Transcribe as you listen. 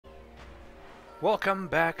Welcome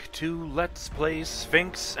back to Let's Play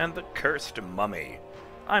Sphinx and the Cursed Mummy.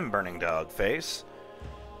 I'm BurningDogFace,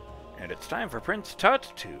 and it's time for Prince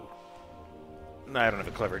Tut to... I don't have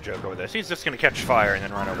a clever joke over this. He's just gonna catch fire and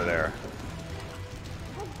then run over there.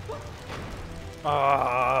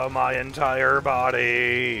 Ah, my entire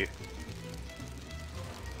body!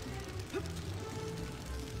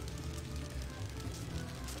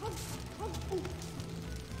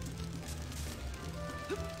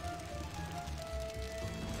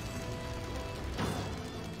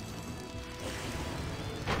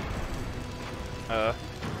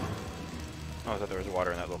 Oh, I thought there was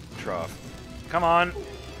water in that little trough. Come on!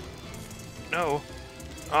 No!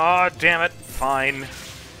 Aw, oh, damn it! Fine.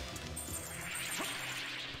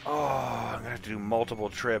 Oh, I'm gonna have to do multiple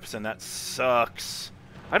trips, and that sucks.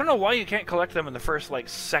 I don't know why you can't collect them in the first, like,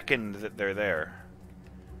 second that they're there.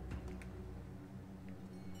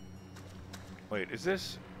 Wait, is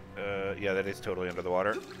this... yeah, that is totally under the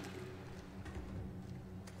water.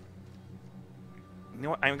 You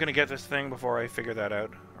know what? I'm gonna get this thing before I figure that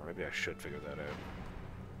out. Or maybe I should figure that out.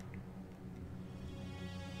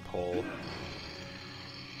 Pull.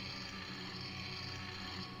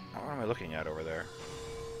 What am I looking at over there?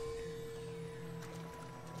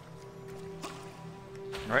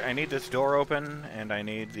 Alright, I need this door open, and I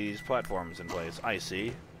need these platforms in place. I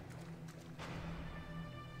see.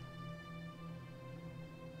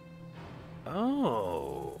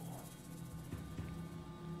 Oh.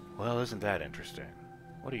 Well, isn't that interesting?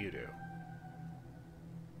 What do you do?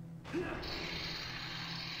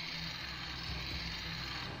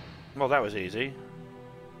 Well, that was easy.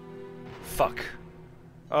 Fuck.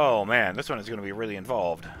 Oh, man, this one is going to be really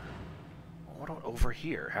involved. What about over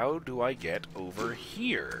here? How do I get over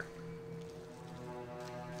here?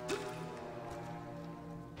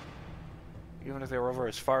 Even if they were over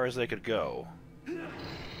as far as they could go.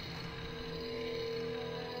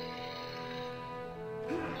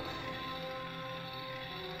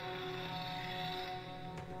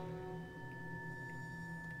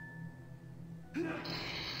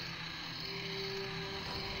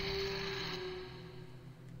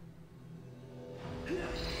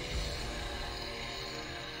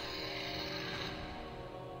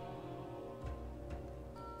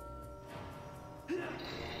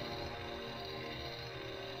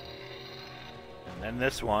 And then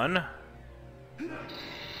this one. Oh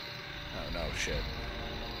no, shit.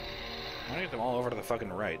 Why don't I get them all over to the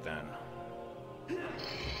fucking right then?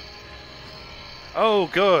 Oh,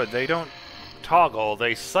 good. They don't toggle,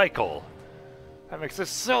 they cycle. That makes this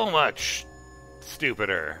so much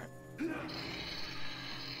stupider.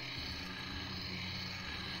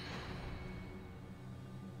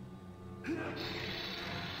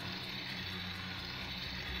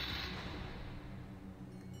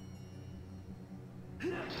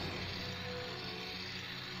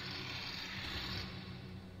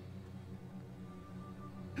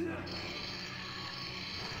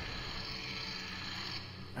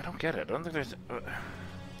 I don't get it. I don't think there's...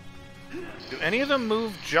 do any of them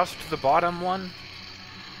move just the bottom one?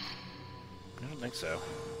 I don't think so.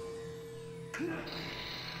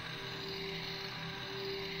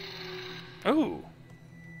 Ooh.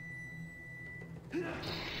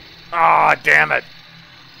 Ah, damn it!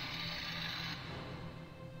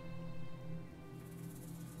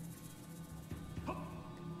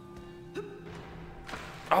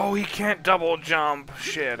 Oh, he can't double jump.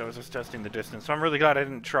 Shit, I was just testing the distance. So I'm really glad I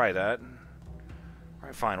didn't try that.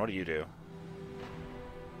 Alright, fine. What do you do?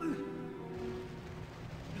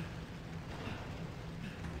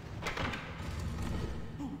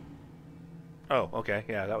 Oh, okay.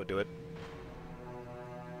 Yeah, that would do it.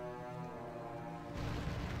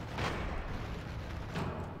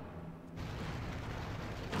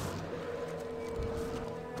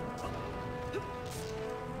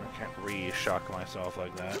 Re-shock myself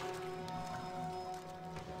like that.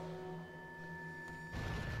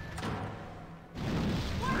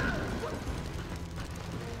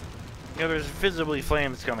 Yeah, there's visibly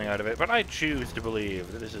flames coming out of it, but I choose to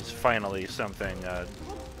believe that this is finally something,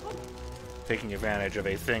 taking advantage of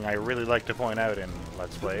a thing I really like to point out in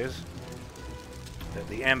Let's Plays. That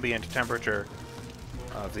the ambient temperature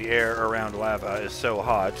of the air around lava is so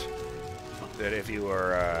hot that if you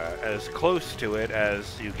are as close to it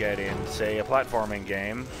as you get in, say, a platforming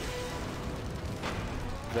game,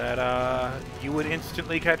 that you would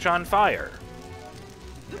instantly catch on fire.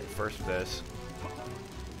 First this.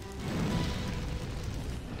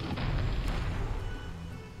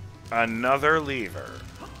 Another lever.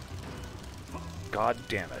 God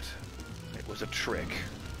damn it. It was a trick.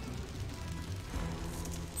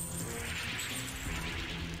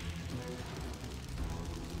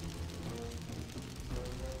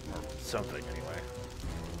 something, anyway.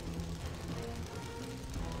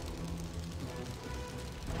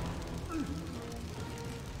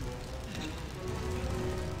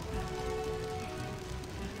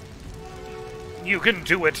 You can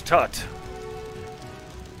do it, Tut!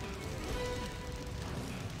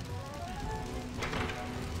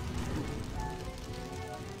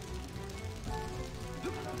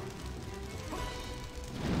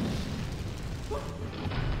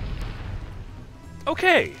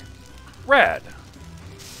 Okay! Rad!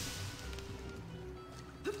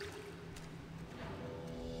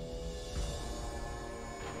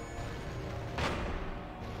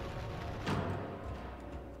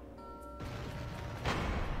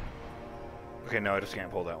 Okay, no, I just can't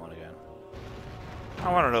pull that one again.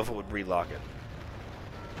 I want to know if it would relock it.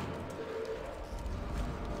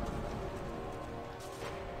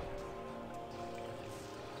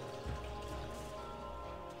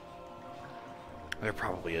 There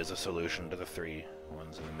probably is a solution to the 3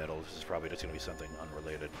 ones in the middle. This is probably just going to be something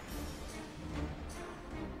unrelated.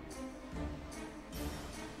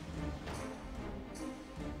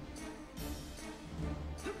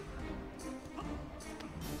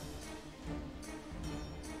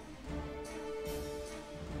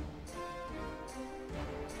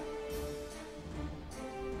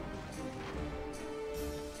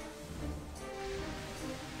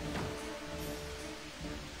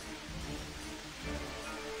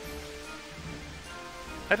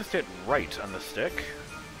 I just hit right on the stick,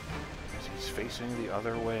 because he's facing the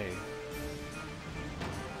other way.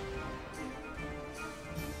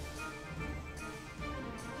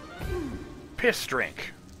 Piss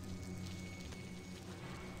drink!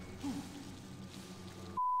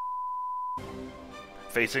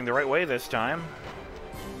 Facing the right way this time.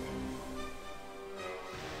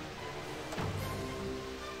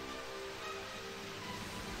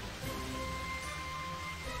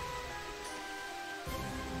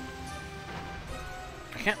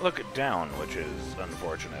 I can't look it down, which is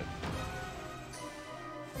unfortunate.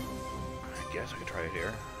 I guess I could try it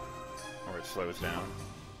here. Or it slows down.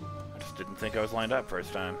 I just didn't think I was lined up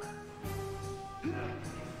first time.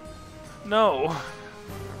 No!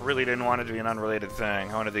 I really didn't want it to be an unrelated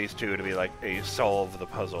thing. I wanted these two to be like a solve the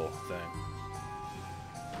puzzle thing.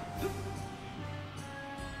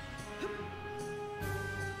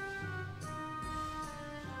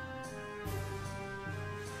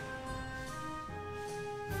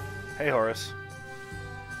 Hey, Horace.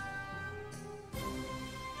 Well,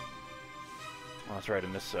 that's right,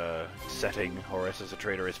 in this setting, Horace is a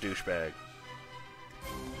traitorous douchebag.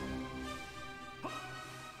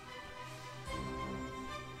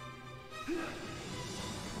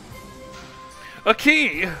 A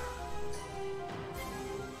key!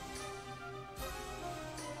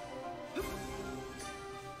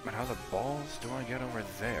 But how the balls do I get over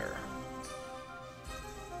there?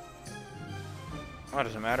 Oh, it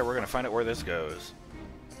doesn't matter, we're gonna find out where this goes.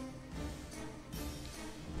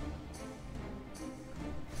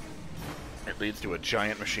 It leads to a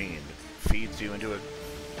giant machine. Feeds you into a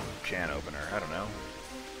can opener. I don't know.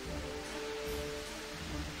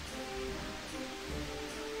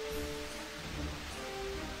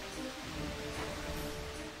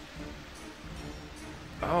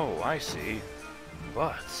 Oh, I see.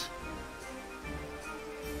 Butts.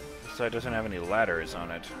 This side doesn't have any ladders on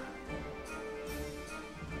it.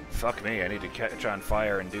 Fuck me, I need to catch on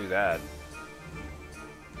fire and do that.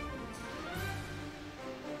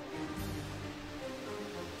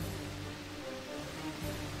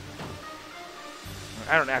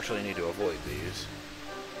 I don't actually need to avoid these.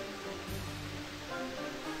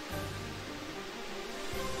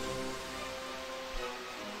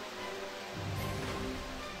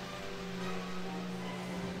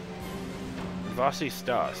 Was ist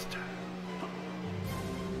das?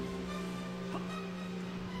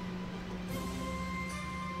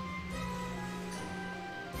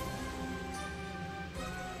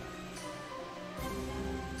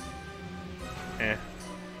 Eh.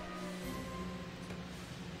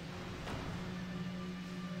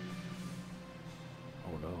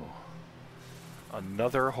 Oh no.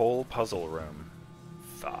 Another whole puzzle room.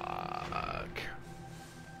 Fuck.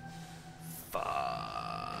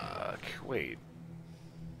 Fuck. Wait.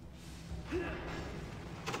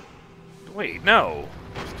 Wait, no.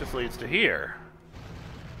 This just leads to here.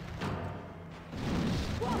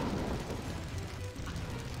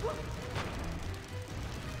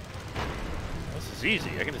 This is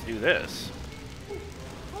easy. I can just do this.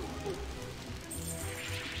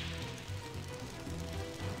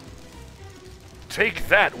 Take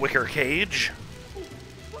that, wicker cage!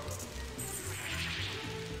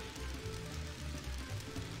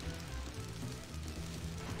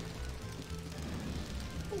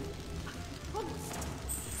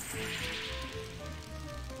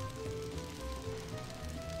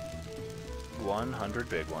 100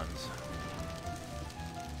 big ones.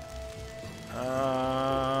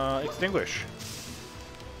 Extinguish.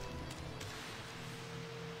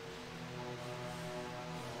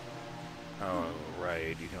 Oh,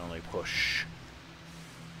 right, you can only push.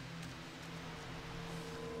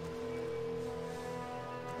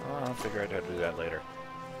 Well, I'll figure out how to do that later.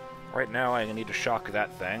 Right now, I need to shock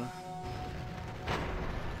that thing.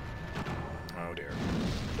 Oh dear.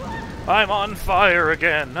 I'm on fire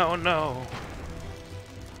again! Oh no!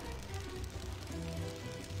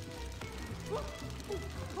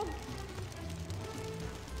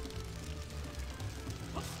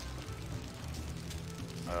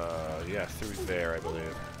 Yeah, through there, I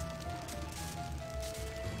believe.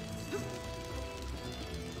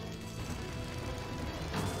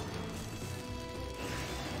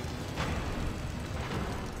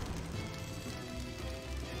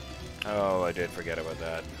 Oh, I did forget about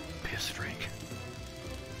that. Piss drink.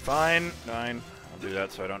 Fine, fine. I'll do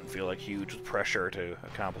that so I don't feel like huge pressure to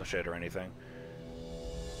accomplish it or anything.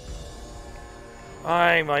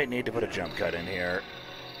 I might need to put a jump cut in here.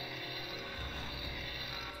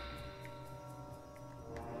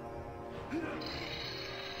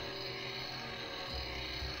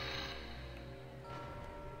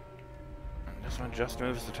 This one just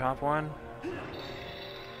moves the top one.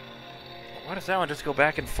 Why does that one just go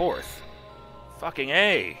back and forth? Fucking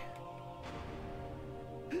A!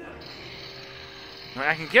 I mean,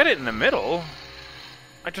 I can get it in the middle.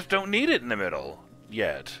 I just don't need it in the middle.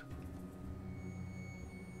 Yet.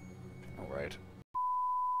 Alright.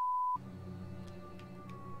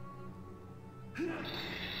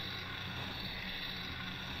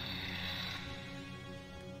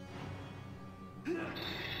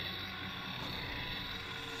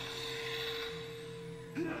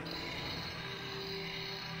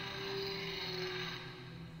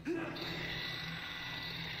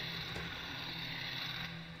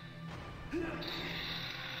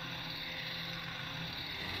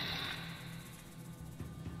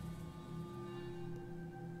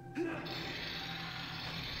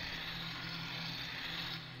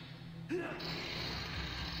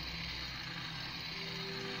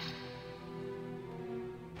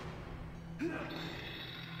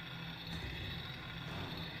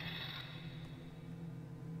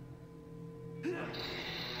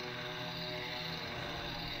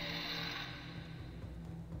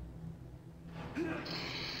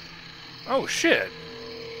 Oh shit!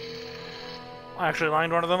 I actually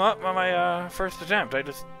lined one of them up on my first attempt. I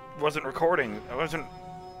just wasn't recording. I wasn't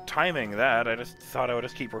timing that. I just thought I would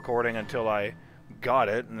just keep recording until I got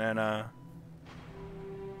it, and then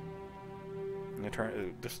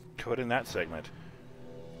just put in that segment.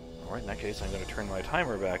 Alright, in that case, I'm going to turn my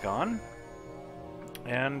timer back on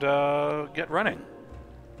and get running.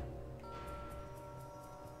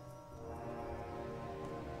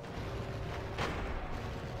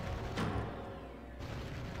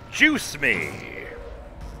 Juice me!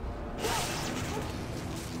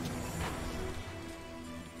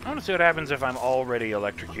 I want to see what happens if I'm already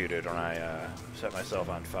electrocuted when I set myself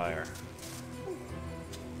on fire.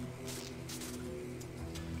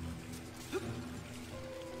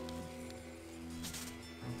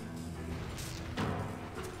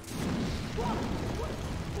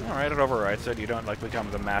 Alright, it overrides it. You don't, like,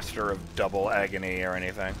 become the master of double agony or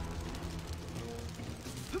anything.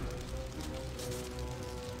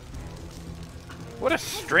 What a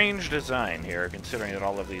strange design here, considering that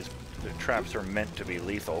all of these traps are meant to be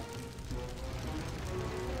lethal.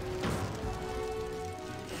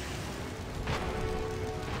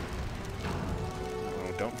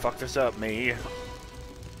 Oh, don't fuck this up, me.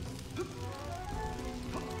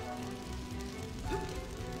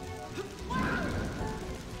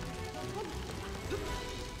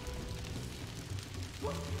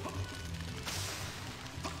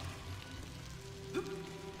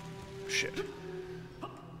 Shit.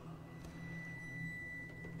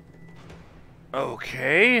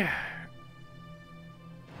 Okay.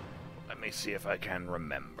 Let me see if I can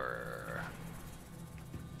remember.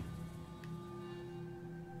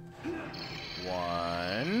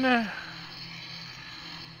 1,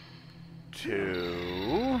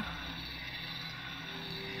 2,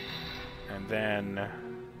 and then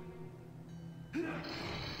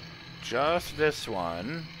just this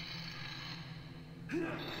one.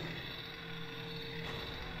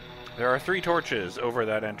 There are 3 torches over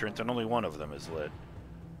that entrance, and only one of them is lit.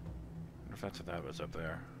 I wonder if that's what that was up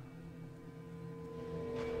there.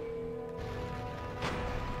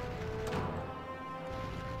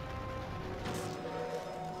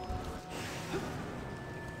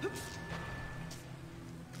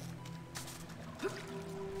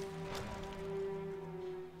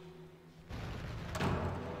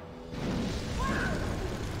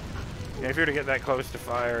 And if you're to get that close to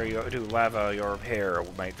fire, to lava, your hair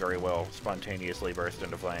might very well spontaneously burst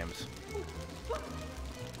into flames.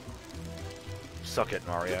 Suck it,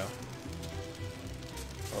 Mario.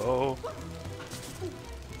 Oh.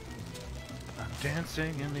 I'm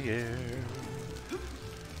dancing in the air.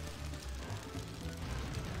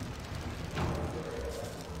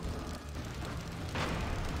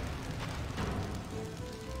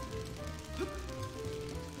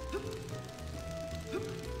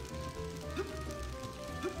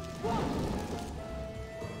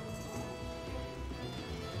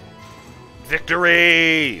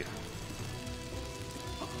 Victory!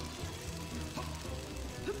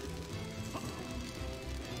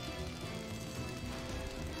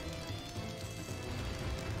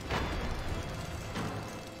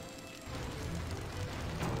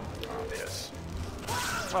 Oh, piss.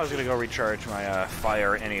 Well, I was gonna go recharge my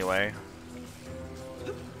fire anyway.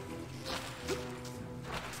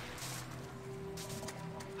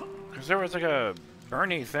 Because there was like a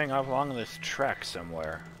Bernie thing up along this track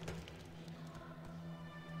somewhere.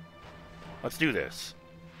 Let's do this.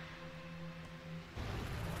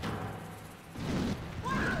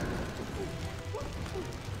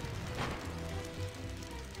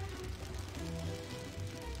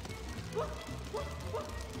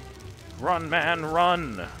 Run, man,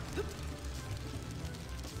 run!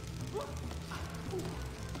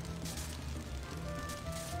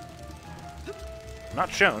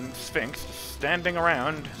 Not shown, Sphinx standing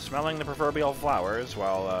around, smelling the proverbial flowers,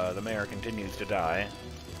 while the mayor continues to die.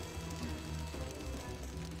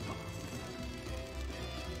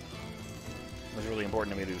 It was really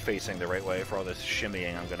important to me to be facing the right way for all this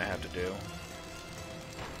shimmying I'm gonna have to do.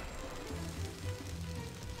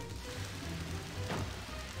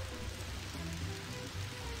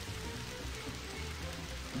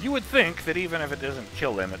 You would think that even if it doesn't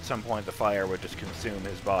kill him, at some point the fire would just consume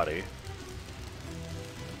his body.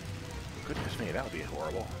 Goodness me, that would be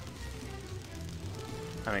horrible.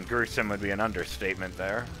 I mean, gruesome would be an understatement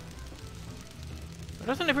there. There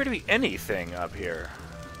doesn't appear to be anything up here.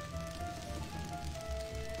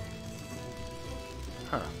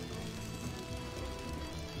 Huh.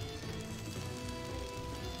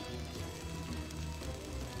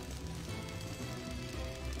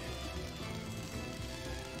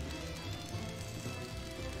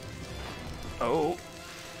 Oh.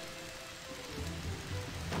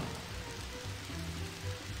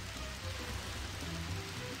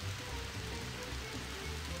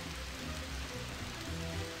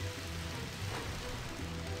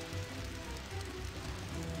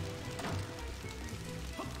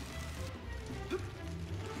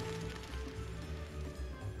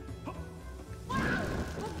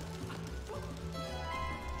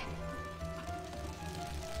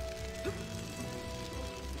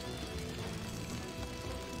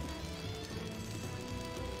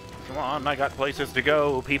 Come on, I got places to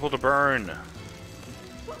go, people to burn.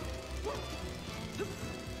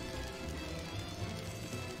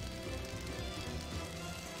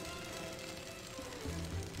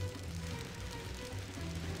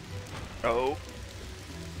 Oh.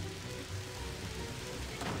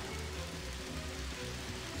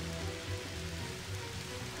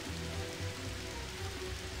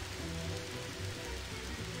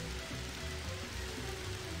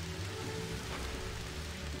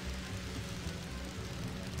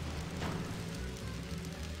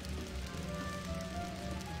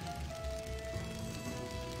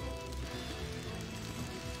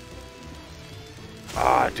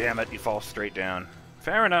 Ah, damn it, you fall straight down.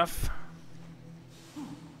 Fair enough.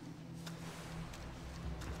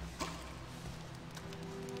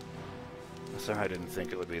 Somehow I didn't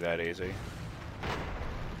think it would be that easy.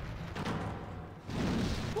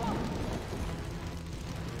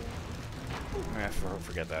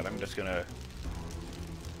 Forget that. I'm just gonna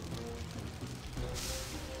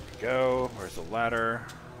go. Where's the ladder?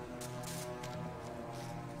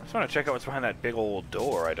 I just want to check out what's behind that big old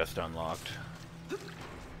door I just unlocked.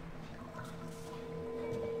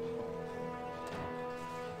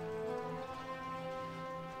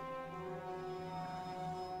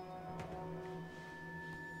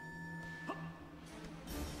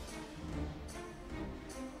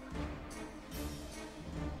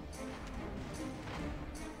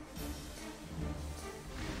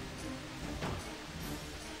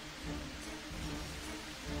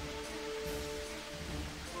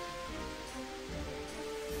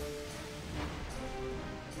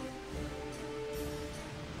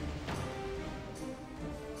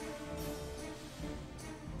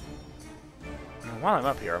 While I'm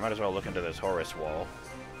up here, I might as well look into this Horus wall.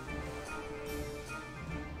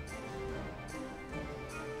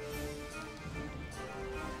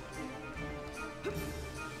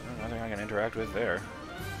 Can't interact with there.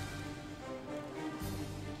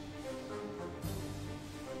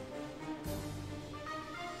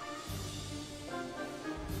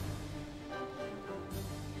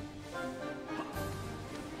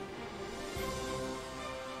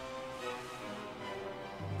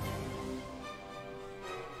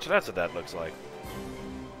 So that's what that looks like.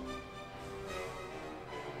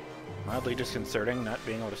 Mildly disconcerting, not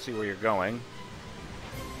being able to see where you're going.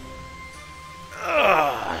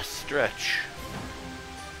 Ugh, stretch.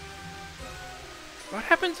 What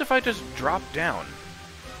happens if I just drop down?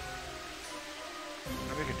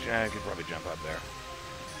 I could probably jump up there.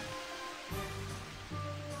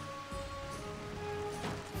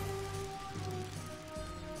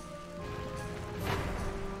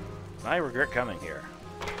 I regret coming here.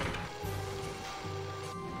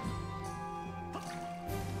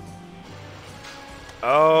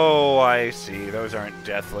 Oh, I see. Those aren't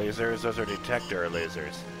death lasers. Those are detector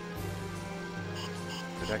lasers.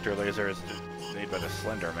 Detector lasers made by the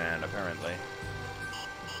Slender Man, apparently.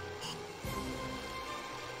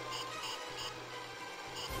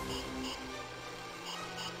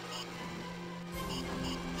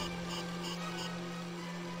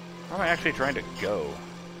 Where am I actually trying to go?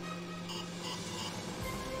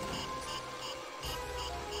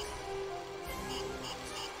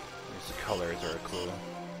 Colors are a clue.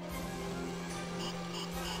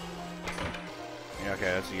 Yeah, okay,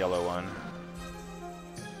 that's a yellow one.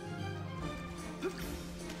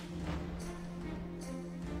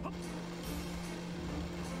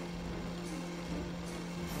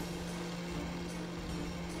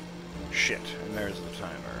 Shit, and there's the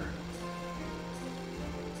timer.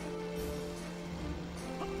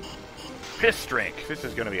 Piss drink! This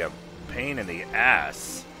is gonna be a pain in the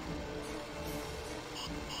ass.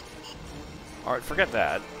 Alright, forget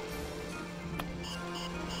that.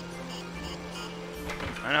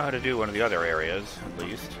 I know how to do one of the other areas, at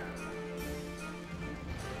least.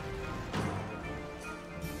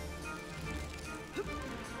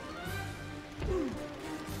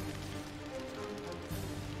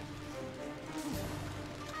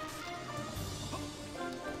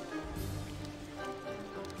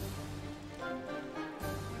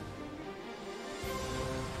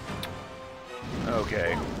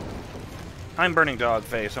 Okay. I'm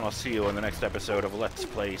BurningDogFace, and I'll see you in the next episode of Let's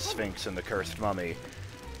Play Sphinx and the Cursed Mummy,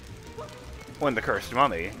 when the Cursed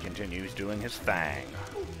Mummy continues doing his thing.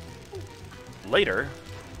 Later.